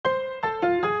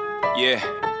Yeah.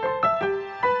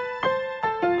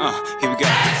 Here we go.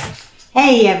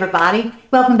 Hey everybody,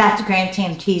 welcome back to Grand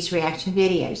T's reaction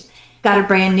videos. Got a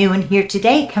brand new one here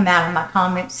today, come out of my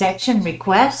comment section,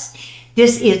 requests.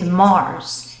 This is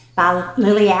Mars by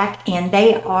Liliac, and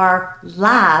they are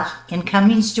live in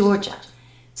Cummings, Georgia.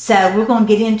 So we're going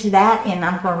to get into that, and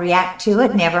I'm going to react to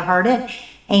it, never heard it.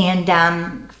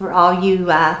 And for all you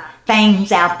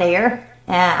fangs out there,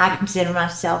 I consider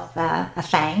myself a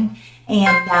fang.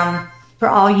 And for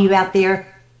all you out there,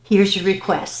 here's your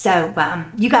request. So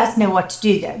you guys know what to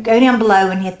do though. Go down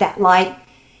below and hit that like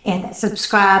and that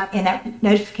subscribe and that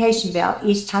notification bell.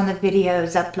 Each time the video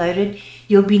is uploaded,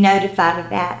 you'll be notified of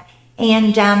that.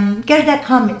 And go to that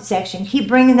comment section. Keep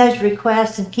bringing those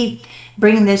requests and keep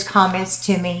bringing those comments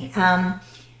to me. I'm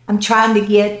trying to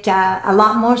get a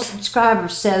lot more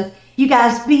subscribers. So you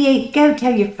guys go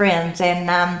tell your friends. And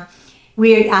I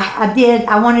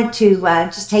wanted to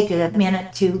just take a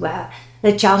minute to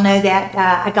let y'all know that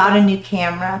I got a new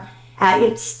camera.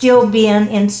 It's still being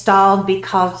installed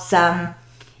because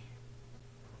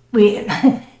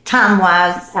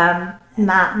time-wise,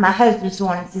 my husband's the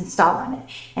one that's installing it,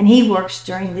 and he works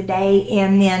during the day.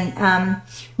 And then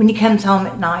when he comes home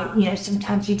at night, you know,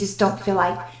 sometimes you just don't feel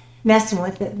like messing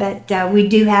with it. But we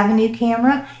do have a new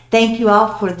camera. Thank you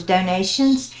all for the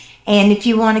donations. And if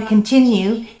you want to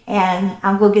continue, and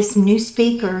I will get some new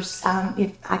speakers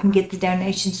if I can get the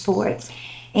donations for it,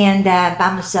 and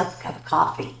buy myself a cup of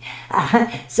coffee.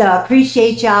 So I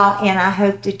appreciate y'all, and I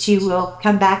hope that you will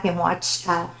come back and watch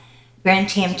Grand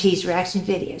T's reaction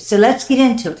videos. So let's get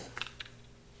into it.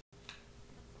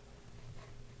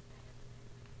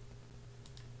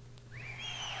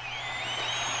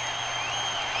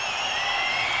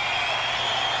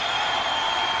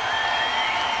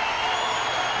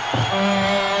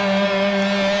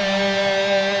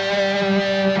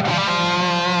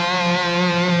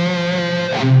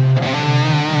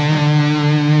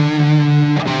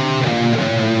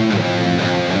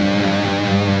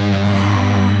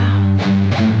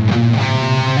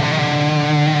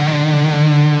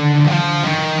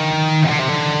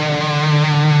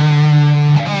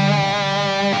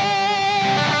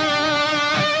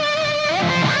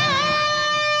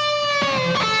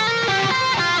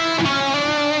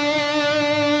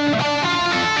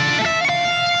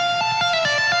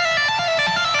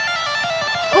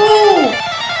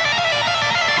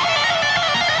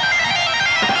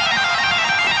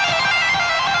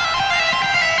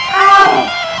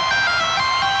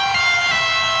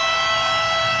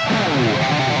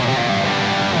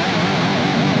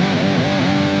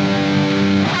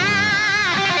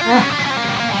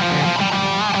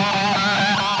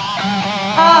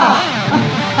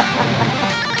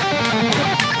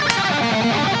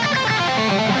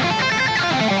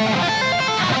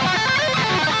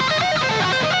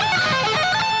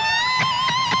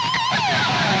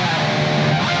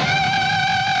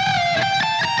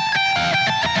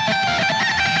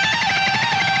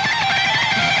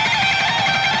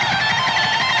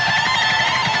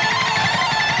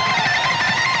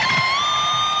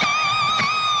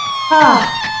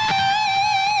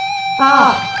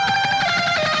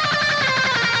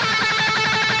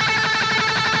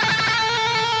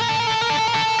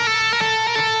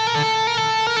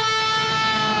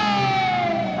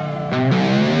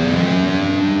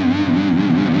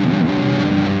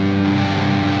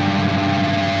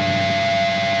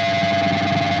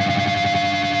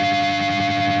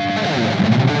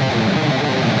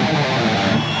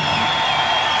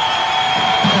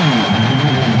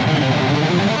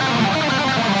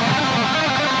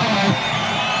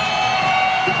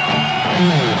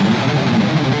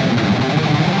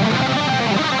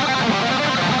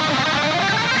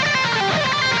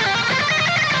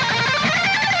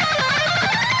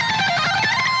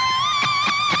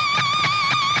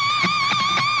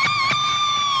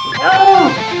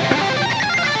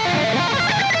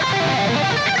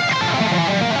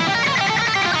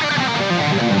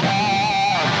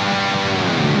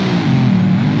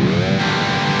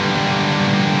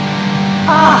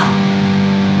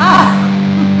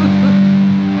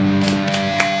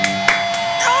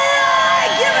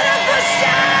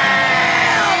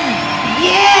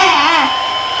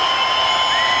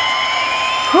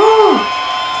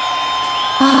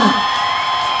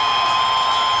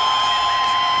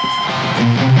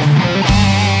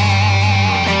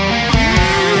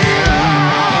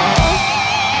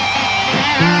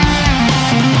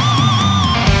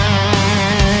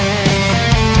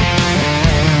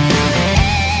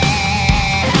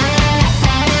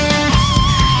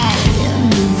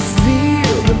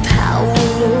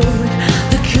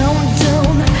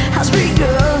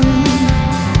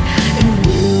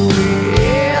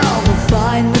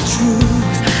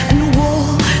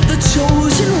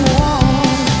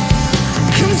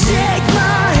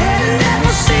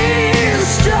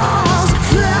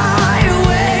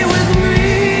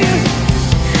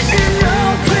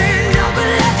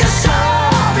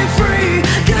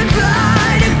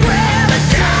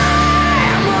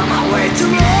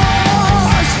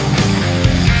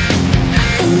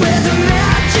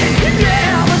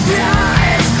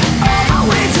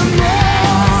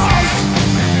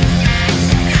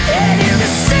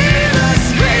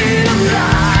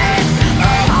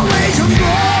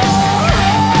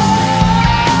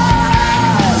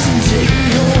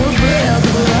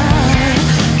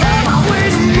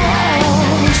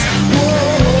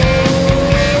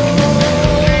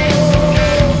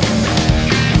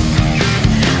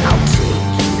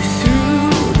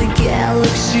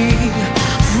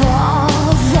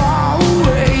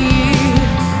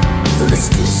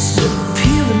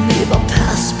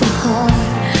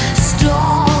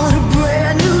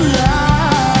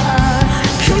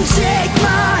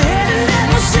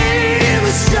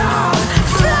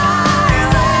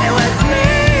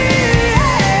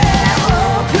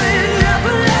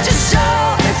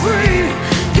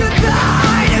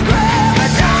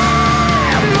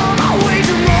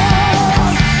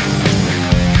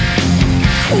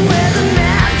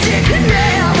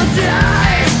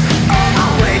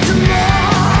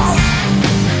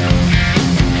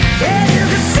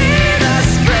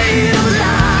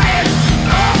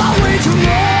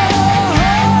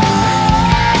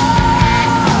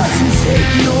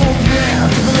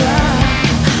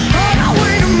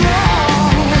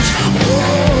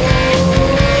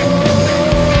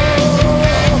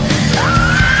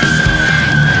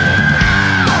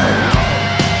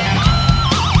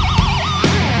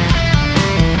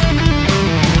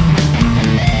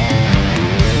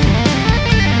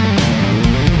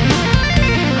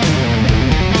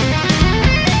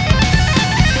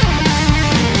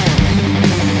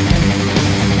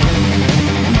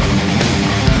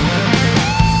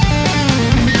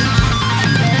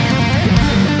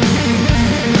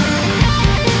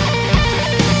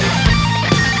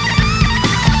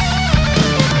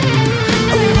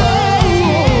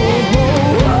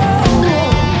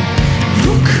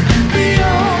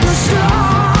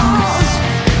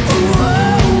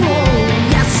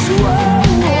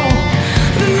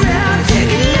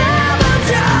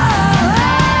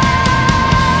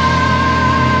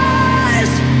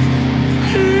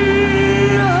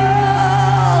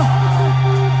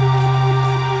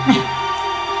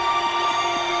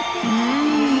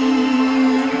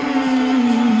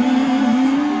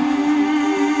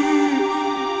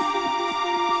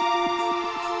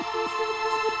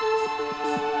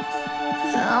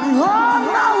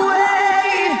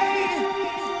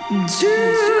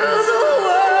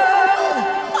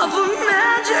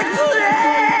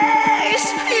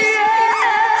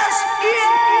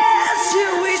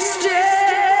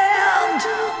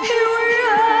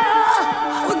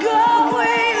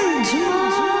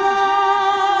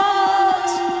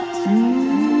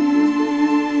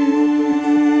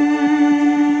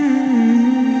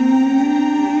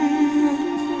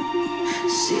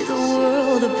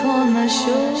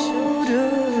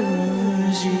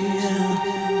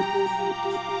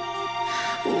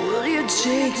 Will you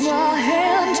take my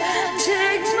hand,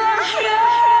 and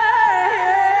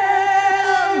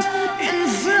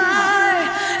fly,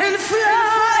 and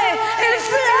fly, and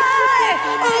fly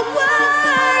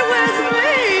away with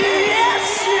me?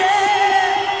 Yes,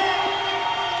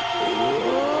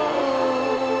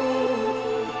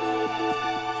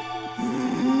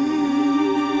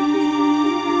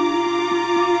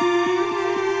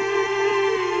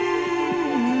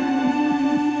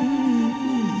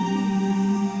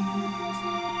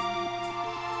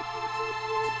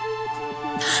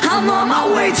 I'm on my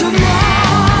way to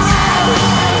Mars,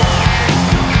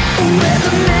 where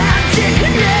the magic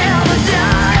never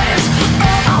dies.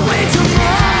 On my way to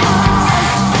Mars,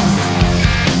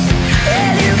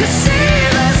 and you can see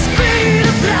the speed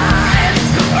of light.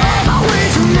 On my way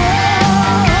to Mars,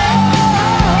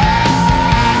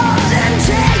 and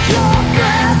take your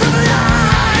breath of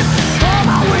life. On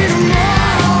my way to Mars,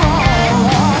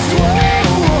 whoa,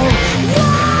 whoa.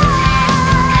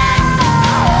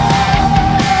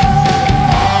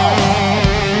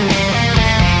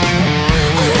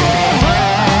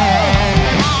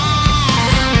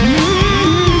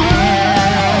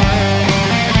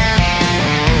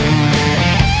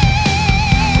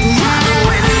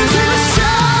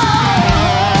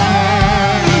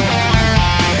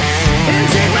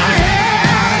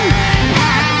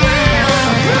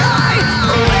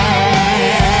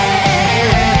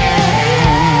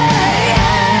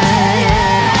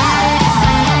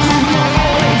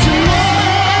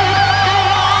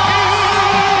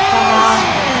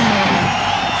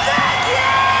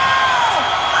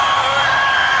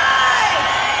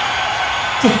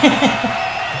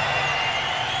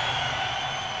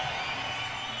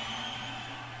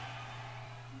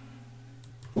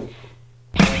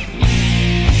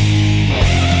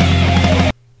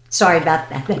 Sorry about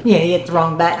that. Yeah, you hit the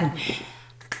wrong button.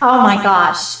 Oh my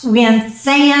gosh. When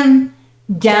Sam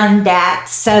done that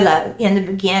solo in the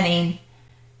beginning,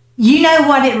 you know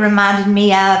what it reminded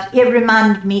me of? It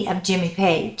reminded me of Jimmy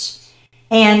Page.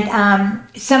 And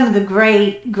some of the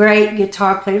great, great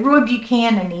guitar players, Roy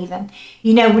Buchanan even.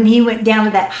 You know, when he went down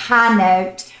to that high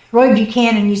note, Roy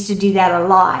Buchanan used to do that a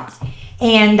lot.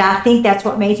 And I think that's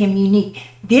what made him unique.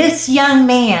 This young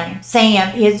man,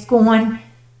 Sam, is going,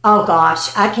 oh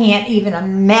gosh, I can't even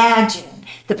imagine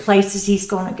the places he's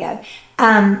going to go.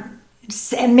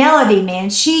 Melody,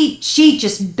 man, she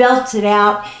just belts it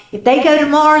out. If they go to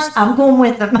Mars, I'm going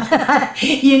with them.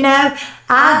 You know,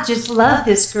 I just love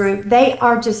this group. They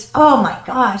are just, oh my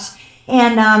gosh.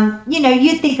 And, you know,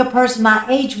 you'd think a person my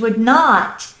age would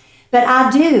not, but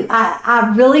I do.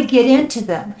 I really get into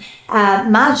them.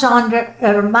 My genre,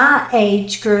 or my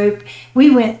age group, we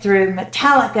went through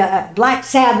Metallica, Black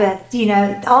Sabbath, you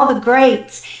know, all the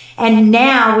greats. And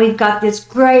now we've got this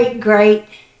great group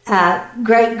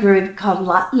called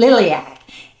Liliac.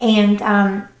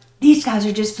 And these guys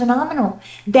are just phenomenal.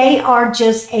 They are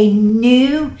just a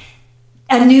new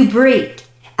breed.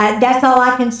 That's all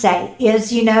I can say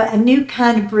is, you know, a new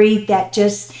kind of breed that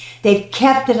just, they've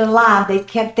kept it alive. They've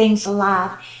kept things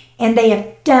alive. And they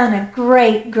have done a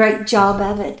great, great job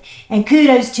of it. And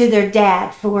kudos to their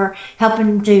dad for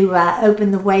helping to open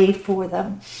the way for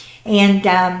them. And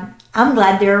I'm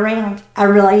glad they're around. I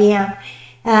really am.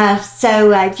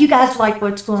 So if you guys like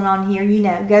what's going on here, you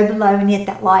know, go below and hit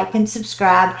that like and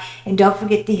subscribe. And don't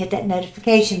forget to hit that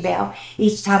notification bell.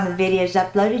 Each time the video is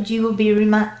uploaded, you will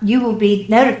be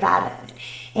notified of it.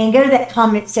 And go to that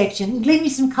comment section. Leave me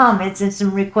some comments and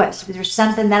some requests. If there's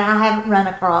something that I haven't run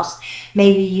across,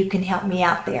 maybe you can help me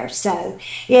out there. So,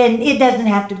 and it doesn't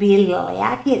have to be a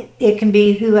Liliac. It can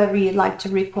be whoever you'd like to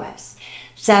request.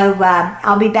 So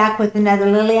I'll be back with another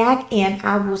Liliac, and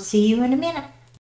I will see you in a minute.